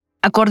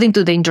According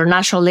to the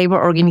International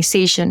Labour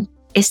Organization,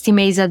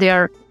 estimates that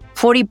there are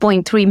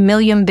 40.3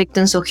 million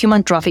victims of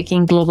human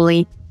trafficking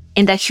globally,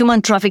 and that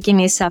human trafficking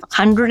is a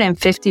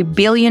 $150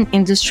 billion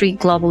industry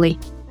globally.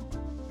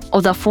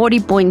 Of the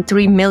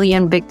 40.3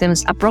 million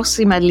victims,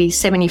 approximately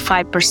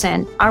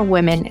 75% are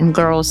women and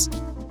girls.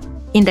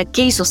 In the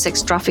case of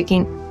sex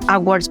trafficking,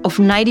 upwards of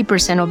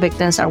 90% of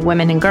victims are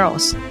women and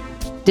girls.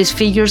 These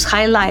figures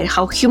highlight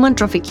how human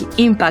trafficking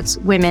impacts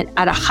women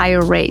at a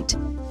higher rate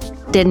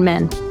than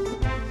men.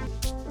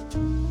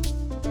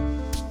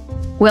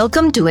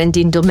 Welcome to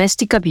Ending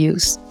Domestic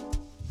Abuse,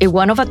 a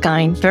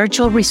one-of-a-kind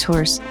virtual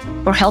resource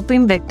for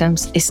helping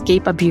victims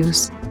escape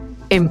abuse,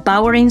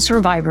 empowering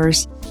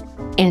survivors,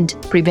 and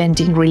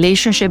preventing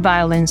relationship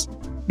violence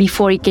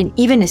before it can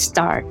even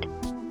start,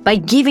 by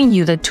giving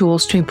you the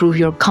tools to improve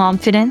your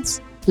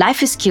confidence, life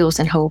skills,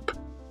 and hope.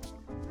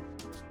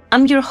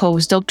 I'm your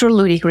host, Dr.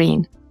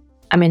 Ludy.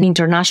 I'm an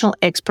international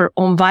expert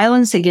on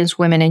violence against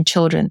women and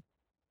children.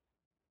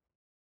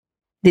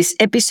 This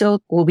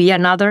episode will be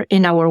another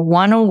in our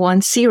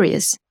one-on-one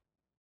series.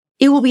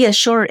 It will be a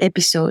short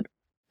episode,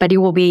 but it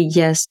will be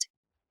just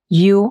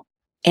you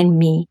and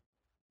me.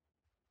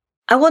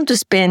 I want to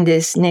spend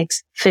this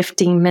next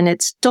 15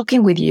 minutes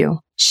talking with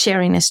you,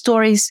 sharing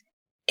stories,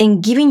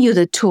 and giving you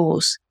the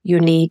tools you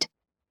need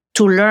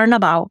to learn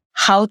about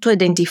how to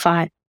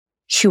identify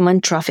human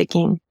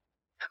trafficking.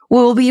 We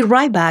will be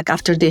right back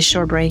after this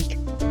short break.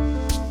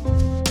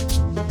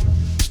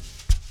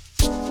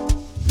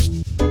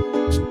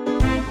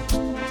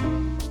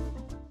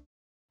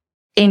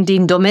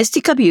 Ending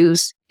Domestic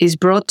Abuse is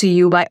brought to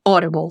you by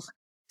Audible.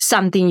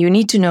 Something you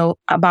need to know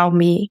about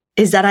me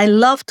is that I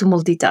love to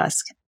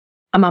multitask.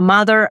 I'm a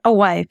mother, a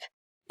wife,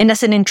 and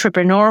as an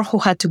entrepreneur who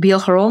had to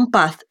build her own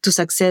path to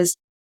success,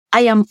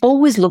 I am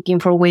always looking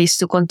for ways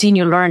to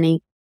continue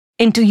learning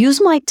and to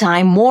use my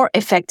time more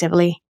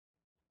effectively.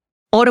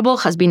 Audible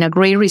has been a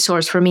great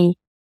resource for me.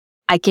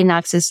 I can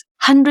access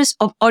hundreds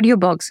of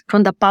audiobooks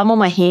from the palm of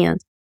my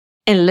hand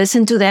and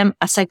listen to them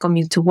as I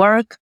commute to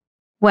work,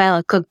 while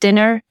I cook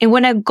dinner, and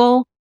when I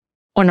go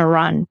on a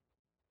run.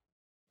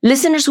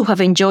 Listeners who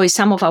have enjoyed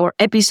some of our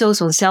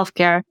episodes on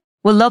self-care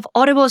will love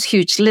Audible's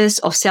huge list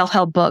of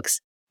self-help books,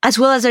 as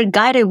well as their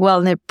guided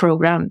wellness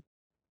program.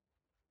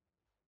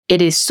 It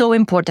is so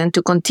important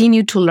to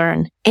continue to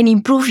learn and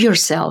improve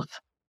yourself.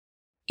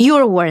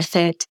 You're worth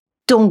it.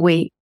 Don't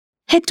wait.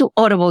 Head to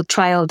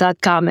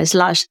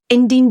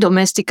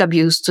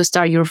audibletrial.com/endingdomesticabuse to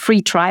start your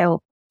free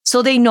trial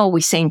so they know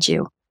we sent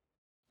you.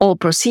 All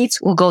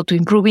proceeds will go to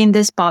improving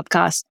this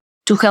podcast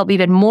to help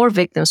even more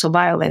victims of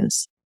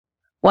violence.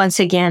 Once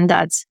again,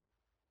 that's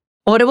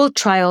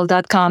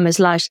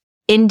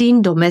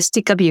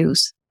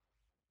audibletrial.com/endingdomesticabuse.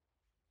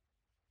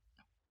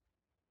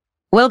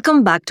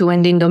 Welcome back to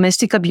Ending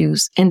Domestic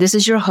Abuse, and this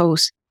is your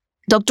host,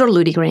 Dr.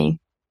 Ludy.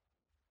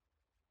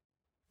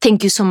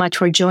 Thank you so much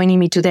for joining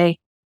me today.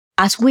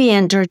 As we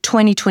enter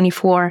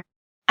 2024,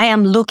 I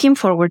am looking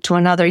forward to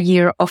another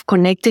year of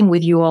connecting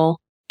with you all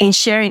and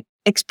sharing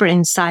expert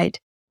insight,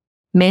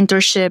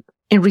 mentorship,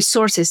 and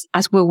resources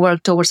as we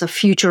work towards a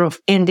future of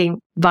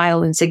ending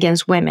violence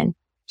against women,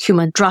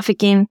 human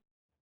trafficking,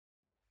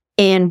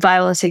 and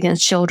violence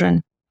against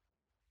children.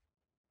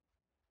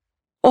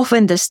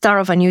 Often the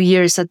start of a new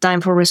year is a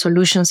time for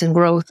resolutions and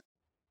growth.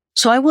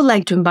 So I would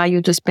like to invite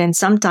you to spend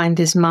some time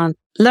this month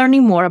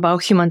learning more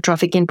about human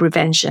trafficking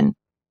prevention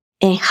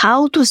and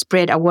how to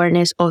spread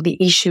awareness of the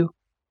issue.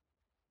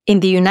 In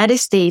the United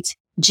States,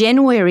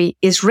 January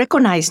is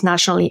recognized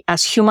nationally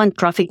as Human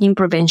Trafficking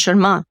Prevention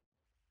Month.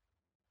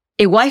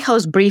 A White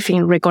House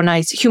briefing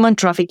recognized human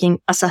trafficking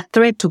as a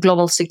threat to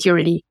global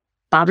security,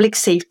 public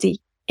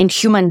safety, and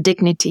human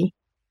dignity.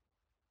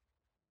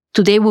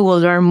 Today, we will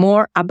learn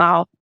more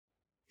about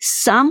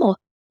some of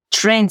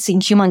trends in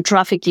human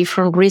trafficking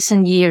from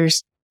recent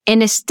years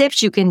and the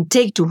steps you can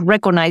take to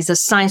recognize the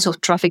signs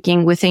of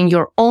trafficking within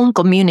your own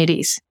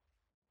communities.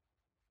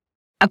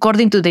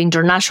 According to the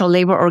International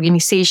Labour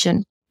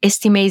Organization,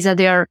 estimates that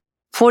there are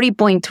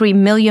 40.3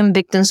 million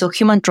victims of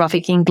human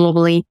trafficking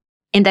globally,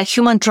 and that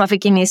human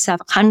trafficking is a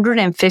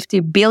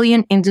 $150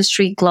 billion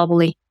industry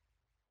globally.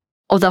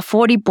 Of the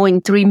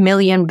 40.3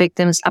 million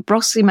victims,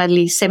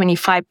 approximately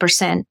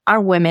 75% are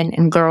women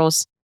and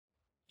girls.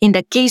 In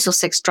the case of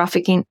sex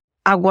trafficking,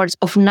 upwards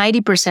of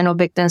 90% of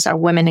victims are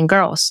women and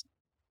girls.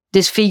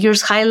 These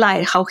figures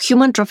highlight how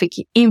human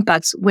trafficking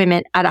impacts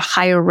women at a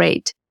higher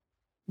rate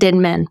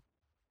than men.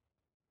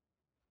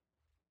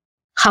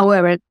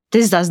 However,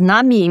 this does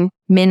not mean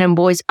men and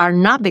boys are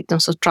not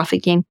victims of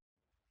trafficking.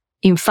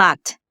 In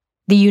fact,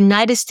 the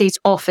United States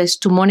Office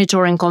to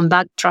Monitor and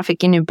Combat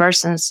Trafficking in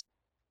Persons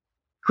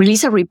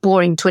released a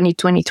report in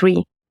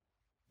 2023.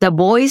 The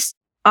boys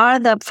are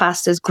the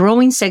fastest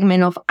growing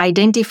segment of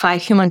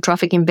identified human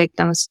trafficking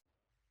victims,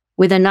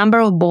 with the number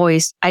of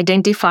boys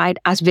identified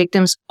as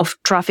victims of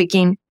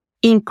trafficking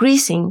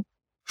increasing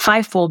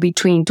fivefold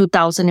between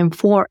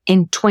 2004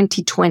 and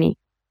 2020.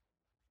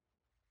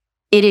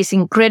 It is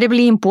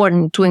incredibly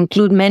important to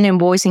include men and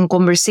boys in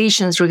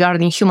conversations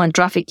regarding human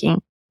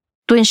trafficking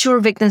to ensure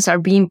victims are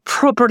being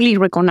properly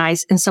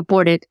recognized and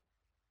supported.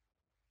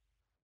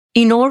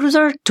 In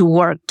order to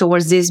work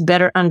towards this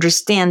better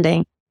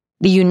understanding,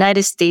 the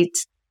United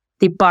States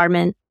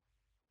Department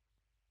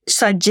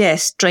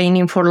suggests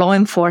training for law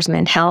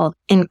enforcement, health,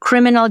 and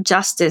criminal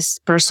justice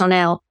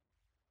personnel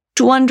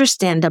to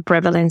understand the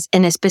prevalence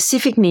and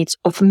specific needs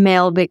of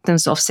male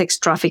victims of sex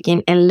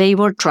trafficking and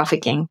labor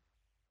trafficking.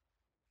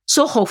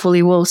 So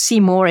hopefully we'll see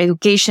more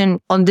education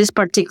on this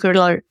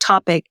particular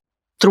topic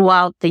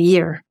throughout the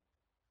year.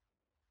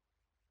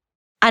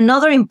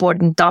 Another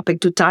important topic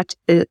to touch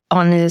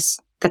on is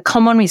the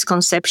common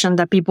misconception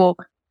that people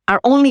are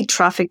only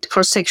trafficked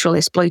for sexual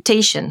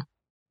exploitation.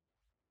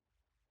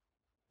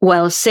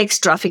 While sex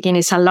trafficking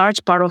is a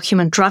large part of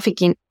human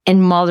trafficking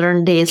and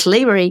modern-day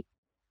slavery,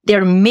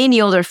 there are many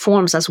other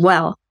forms as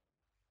well.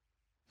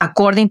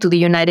 According to the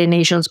United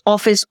Nations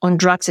Office on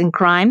Drugs and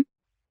Crime,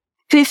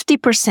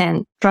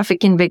 50%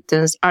 trafficking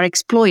victims are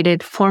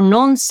exploited for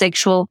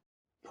non-sexual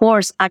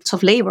forced acts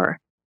of labor.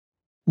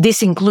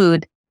 These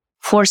include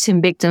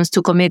forcing victims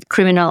to commit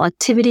criminal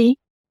activity,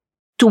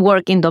 to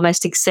work in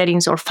domestic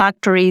settings or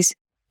factories,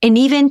 and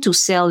even to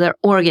sell their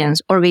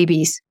organs or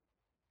babies.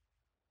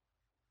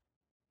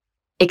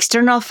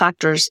 External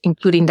factors,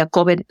 including the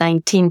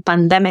COVID-19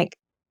 pandemic,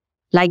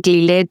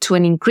 likely led to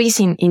an increase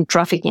in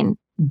trafficking,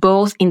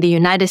 both in the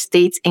United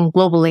States and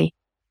globally.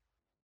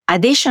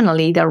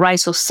 Additionally, the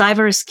rise of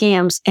cyber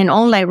scams and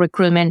online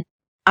recruitment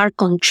are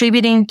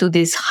contributing to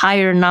these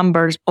higher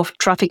numbers of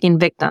trafficking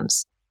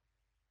victims.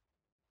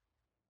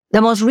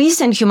 The most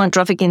recent human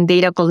trafficking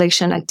data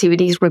collection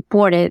activities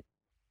reported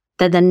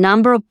that the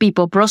number of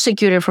people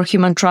prosecuted for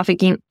human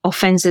trafficking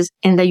offenses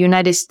in the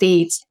United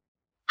States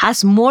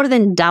has more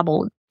than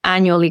doubled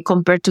annually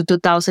compared to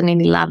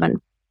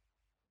 2011.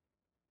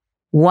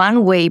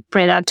 One way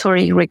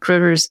predatory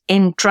recruiters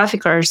and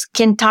traffickers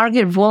can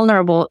target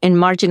vulnerable and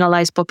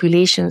marginalized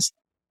populations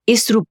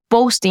is through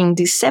posting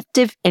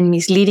deceptive and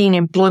misleading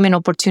employment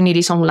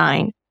opportunities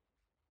online.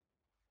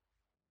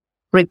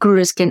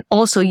 Recruiters can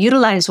also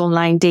utilize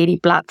online dating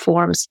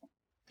platforms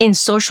and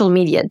social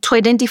media to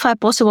identify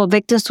possible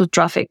victims to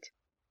traffic.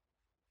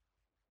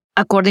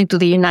 According to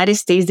the United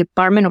States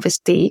Department of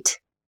State,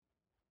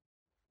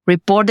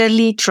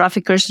 reportedly,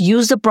 traffickers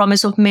use the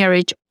promise of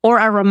marriage or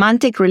a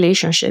romantic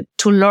relationship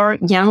to lure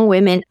young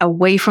women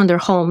away from their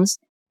homes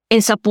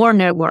and support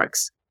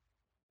networks,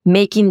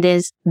 making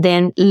this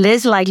then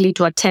less likely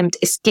to attempt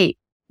escape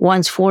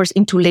once forced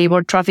into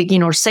labor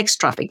trafficking or sex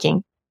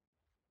trafficking.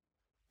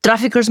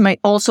 Traffickers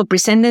might also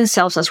present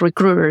themselves as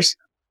recruiters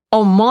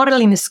or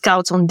modeling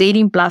scouts on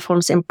dating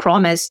platforms and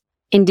promise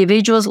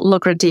individuals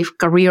lucrative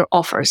career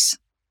offers.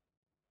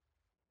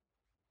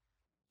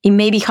 It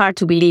may be hard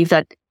to believe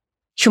that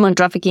human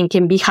trafficking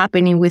can be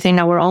happening within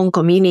our own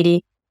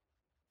community,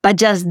 but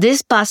just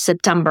this past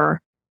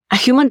September, a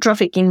human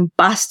trafficking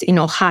bust in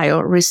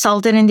Ohio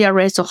resulted in the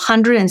arrest of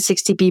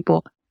 160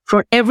 people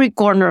from every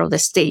corner of the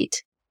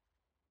state.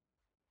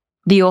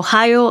 The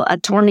Ohio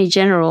Attorney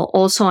General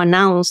also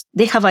announced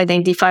they have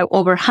identified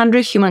over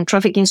 100 human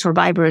trafficking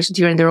survivors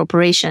during their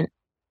operation.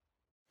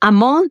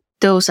 Among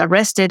those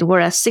arrested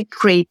were a 6th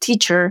grade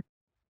teacher,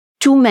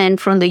 2 men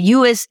from the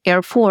U.S.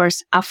 Air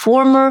Force, a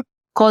former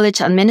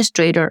college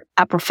administrator,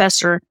 a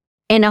professor,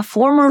 and a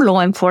former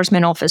law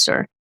enforcement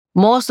officer.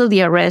 Most of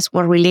the arrests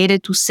were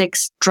related to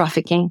sex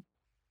trafficking.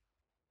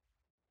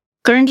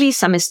 Currently,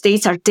 some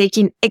states are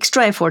taking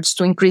extra efforts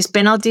to increase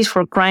penalties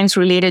for crimes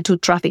related to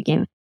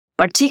trafficking,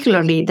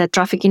 particularly the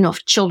trafficking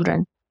of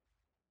children.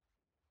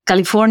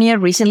 California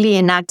recently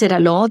enacted a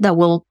law that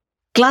will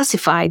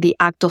classify the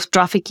act of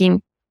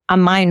trafficking a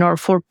minor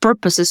for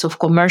purposes of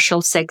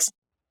commercial sex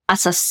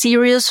as a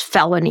serious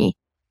felony.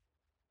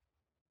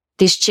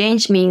 This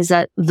change means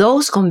that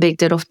those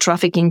convicted of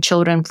trafficking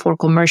children for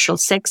commercial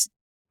sex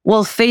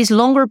will face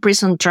longer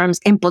prison terms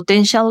and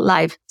potential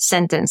life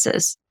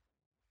sentences.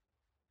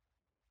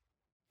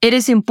 It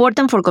is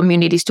important for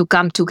communities to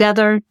come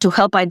together to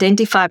help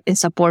identify and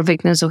support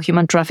victims of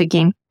human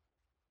trafficking.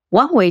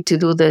 One way to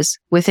do this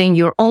within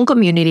your own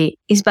community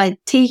is by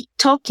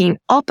talking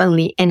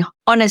openly and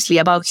honestly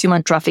about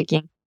human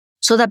trafficking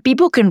so that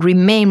people can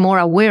remain more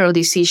aware of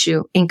this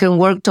issue and can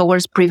work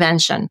towards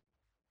prevention.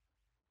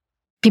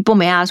 People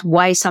may ask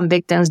why some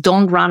victims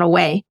don't run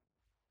away,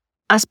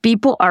 as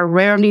people are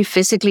rarely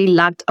physically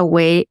locked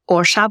away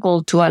or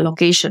shackled to a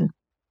location.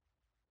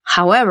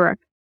 However,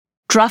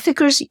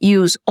 traffickers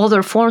use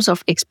other forms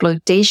of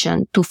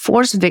exploitation to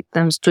force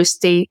victims to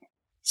stay,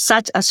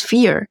 such as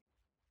fear,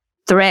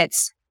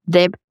 threats,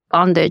 debt,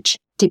 bondage,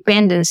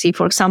 dependency,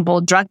 for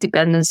example, drug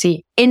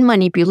dependency, and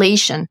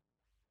manipulation.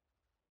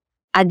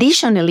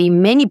 Additionally,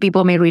 many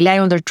people may rely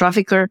on their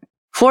trafficker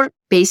for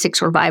basic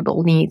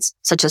survival needs,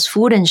 such as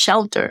food and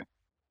shelter.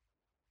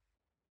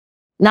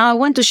 Now I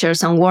want to share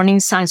some warning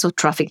signs of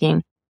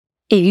trafficking.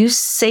 If you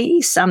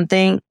say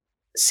something.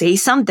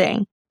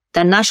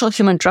 The National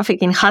Human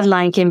Trafficking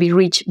Hotline can be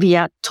reached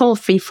via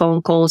toll-free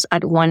phone calls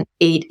at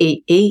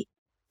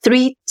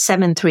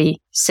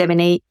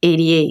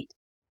 1-888-373-7888,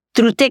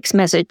 through text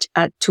message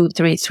at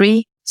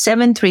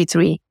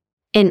 233-733,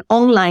 and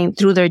online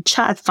through their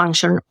chat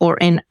function or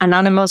an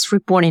anonymous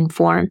reporting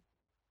form.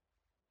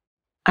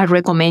 I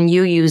recommend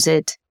you use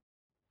it.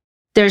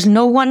 There's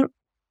no one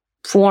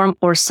form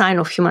or sign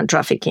of human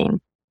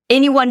trafficking.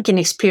 Anyone can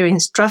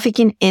experience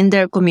trafficking in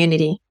their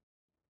community.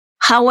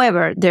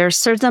 However, there are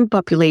certain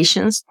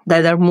populations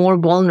that are more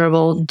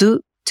vulnerable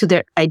due to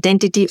their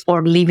identity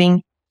or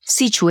living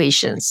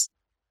situations.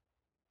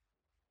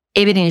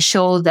 Evidence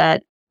shows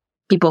that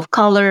people of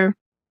color,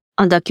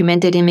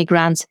 undocumented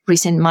immigrants,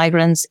 recent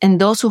migrants, and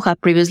those who have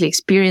previously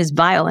experienced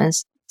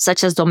violence,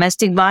 such as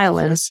domestic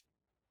violence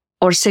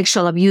or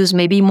sexual abuse,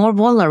 may be more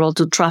vulnerable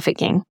to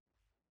trafficking.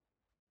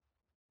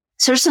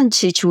 Certain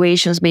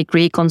situations may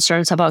create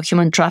concerns about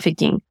human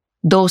trafficking.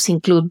 Those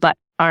include, but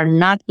are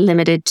not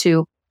limited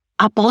to,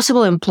 a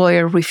possible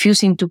employer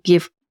refusing to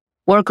give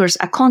workers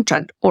a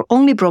contract or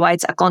only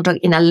provides a contract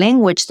in a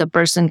language the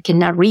person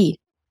cannot read.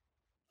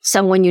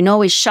 Someone you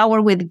know is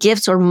showered with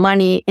gifts or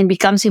money and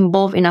becomes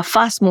involved in a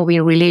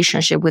fast-moving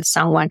relationship with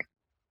someone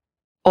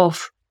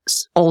of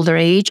older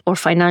age or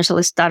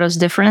financial status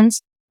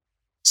difference.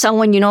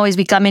 Someone you know is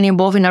becoming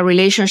involved in a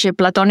relationship,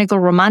 platonic or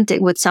romantic,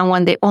 with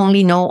someone they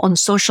only know on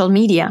social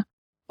media.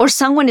 Or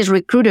someone is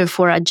recruited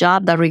for a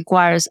job that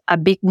requires a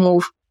big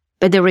move,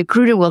 but the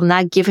recruiter will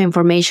not give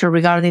information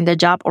regarding the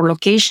job or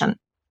location.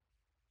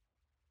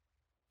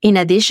 In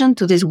addition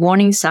to these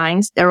warning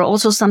signs, there are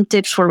also some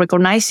tips for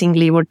recognizing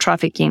labor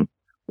trafficking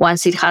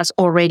once it has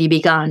already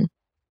begun.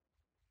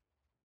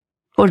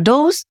 For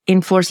those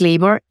in forced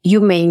labor, you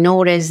may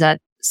notice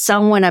that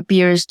someone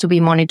appears to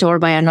be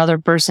monitored by another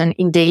person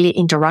in daily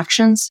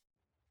interactions,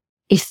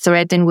 is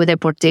threatened with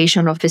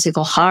deportation or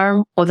physical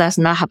harm, or does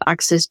not have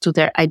access to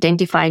their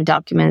identifying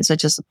documents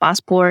such as a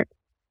passport.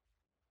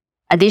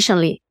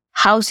 Additionally,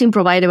 housing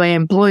provided by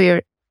an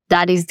employer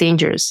that is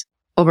dangerous,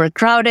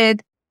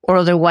 overcrowded, or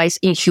otherwise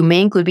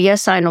inhumane could be a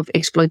sign of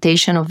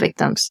exploitation of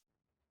victims.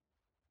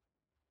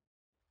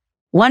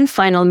 One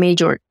final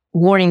major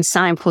warning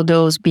sign for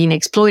those being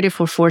exploited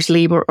for forced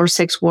labor or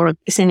sex work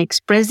is an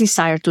expressed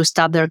desire to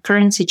stop their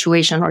current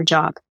situation or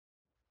job,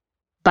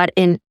 but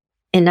an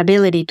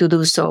inability to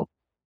do so.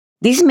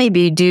 This may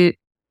be due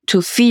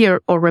to fear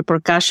or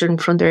repercussion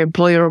from their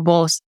employer or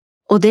boss,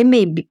 or they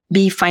may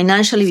be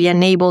financially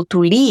unable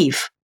to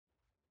leave.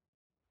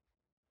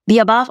 The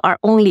above are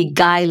only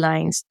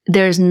guidelines.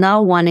 There is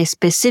no one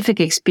specific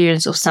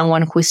experience of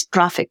someone who is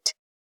trafficked.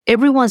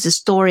 Everyone's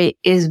story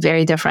is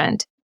very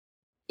different.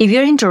 If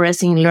you're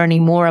interested in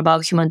learning more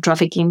about human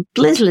trafficking,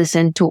 please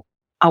listen to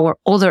our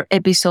other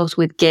episodes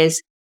with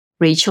guests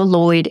Rachel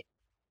Lloyd,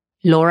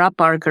 Laura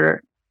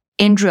Parker,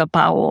 Andrea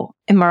Powell,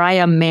 and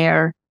Mariah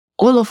Mayer,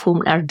 all of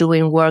whom are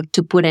doing work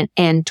to put an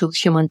end to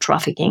human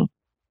trafficking.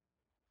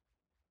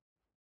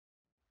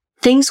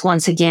 Thanks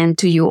once again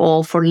to you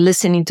all for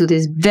listening to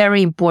this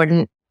very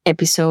important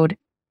episode.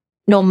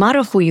 No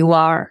matter who you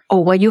are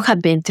or what you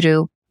have been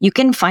through, you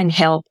can find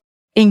help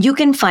and you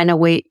can find a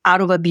way out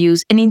of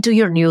abuse and into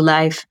your new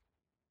life.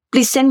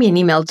 Please send me an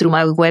email through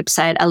my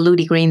website at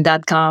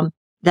ludygreen.com.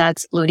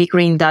 That's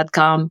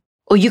ludygreen.com.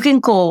 Or you can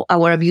call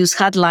our abuse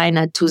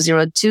hotline at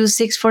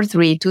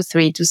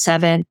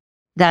 202-643-2327.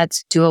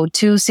 That's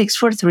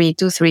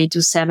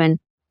 202-643-2327.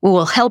 We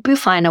will help you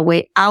find a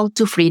way out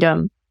to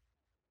freedom.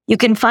 You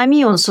can find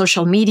me on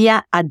social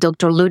media at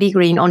Dr. Ludy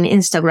Green on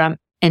Instagram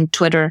and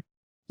Twitter.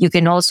 You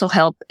can also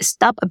help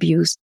stop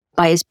abuse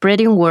by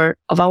spreading word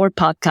of our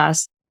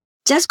podcast.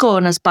 Just go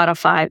on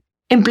Spotify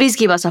and please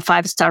give us a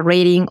 5-star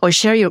rating or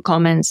share your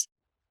comments.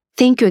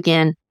 Thank you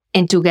again,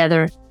 and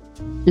together,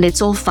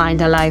 let's all find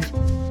the life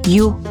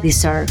you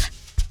deserve.